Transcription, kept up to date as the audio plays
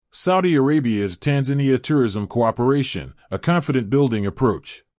Saudi Arabia's Tanzania tourism cooperation, a confident building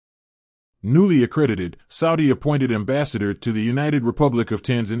approach. Newly accredited, Saudi-appointed ambassador to the United Republic of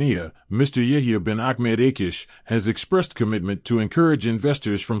Tanzania, Mr. Yahya bin Ahmed Akish, has expressed commitment to encourage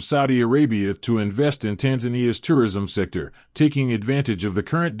investors from Saudi Arabia to invest in Tanzania's tourism sector, taking advantage of the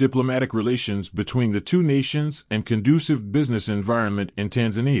current diplomatic relations between the two nations and conducive business environment in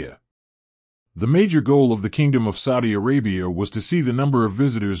Tanzania. The major goal of the Kingdom of Saudi Arabia was to see the number of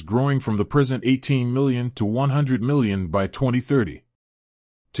visitors growing from the present 18 million to 100 million by 2030.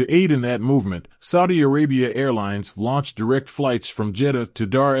 To aid in that movement, Saudi Arabia Airlines launched direct flights from Jeddah to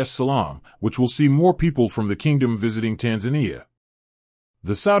Dar es Salaam, which will see more people from the kingdom visiting Tanzania.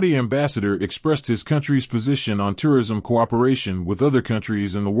 The Saudi ambassador expressed his country's position on tourism cooperation with other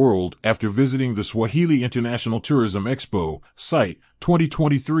countries in the world after visiting the Swahili International Tourism Expo, SITE,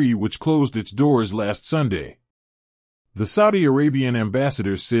 2023, which closed its doors last Sunday. The Saudi Arabian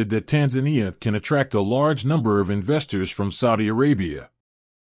ambassador said that Tanzania can attract a large number of investors from Saudi Arabia.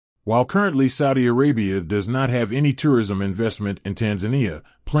 While currently Saudi Arabia does not have any tourism investment in Tanzania,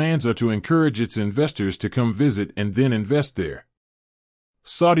 plans are to encourage its investors to come visit and then invest there.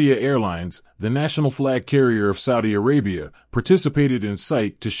 Saudia Airlines, the national flag carrier of Saudi Arabia, participated in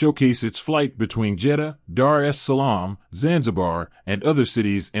SITE to showcase its flight between Jeddah, Dar es Salaam, Zanzibar, and other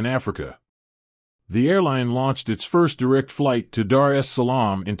cities in Africa. The airline launched its first direct flight to Dar es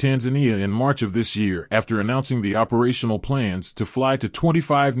Salaam in Tanzania in March of this year after announcing the operational plans to fly to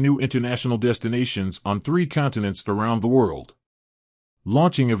 25 new international destinations on 3 continents around the world.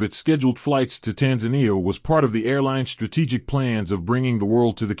 Launching of its scheduled flights to Tanzania was part of the airline's strategic plans of bringing the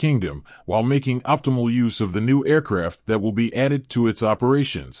world to the kingdom, while making optimal use of the new aircraft that will be added to its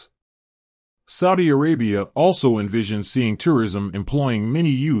operations. Saudi Arabia also envisions seeing tourism employing many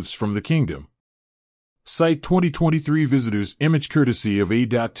youths from the kingdom. SITE 2023 visitors image courtesy of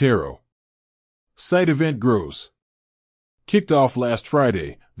A.Taro. SITE event grows. Kicked off last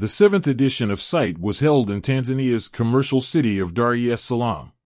Friday, the 7th edition of SITE was held in Tanzania's commercial city of Dar es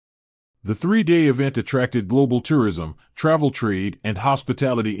Salaam. The 3-day event attracted global tourism, travel trade, and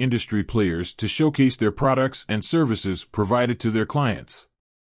hospitality industry players to showcase their products and services provided to their clients.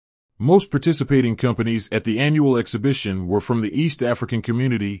 Most participating companies at the annual exhibition were from the East African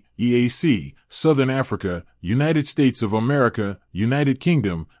Community, EAC, Southern Africa, United States of America, United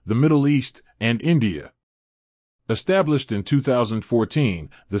Kingdom, the Middle East, and India. Established in 2014,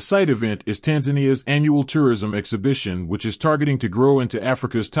 the SITE event is Tanzania's annual tourism exhibition, which is targeting to grow into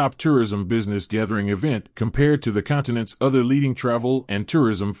Africa's top tourism business gathering event compared to the continent's other leading travel and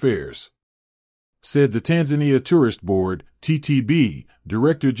tourism fairs. Said the Tanzania Tourist Board, TTB,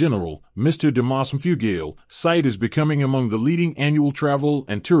 Director General, Mr. Damas Mfugale, SITE is becoming among the leading annual travel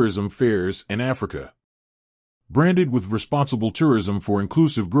and tourism fairs in Africa. Branded with responsible tourism for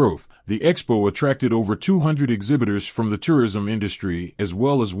inclusive growth, the expo attracted over 200 exhibitors from the tourism industry as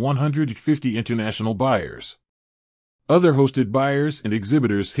well as 150 international buyers. Other hosted buyers and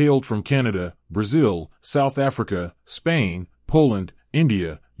exhibitors hailed from Canada, Brazil, South Africa, Spain, Poland,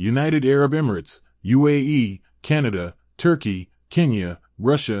 India, United Arab Emirates, UAE, Canada, Turkey, Kenya,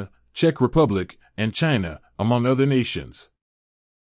 Russia, Czech Republic, and China, among other nations.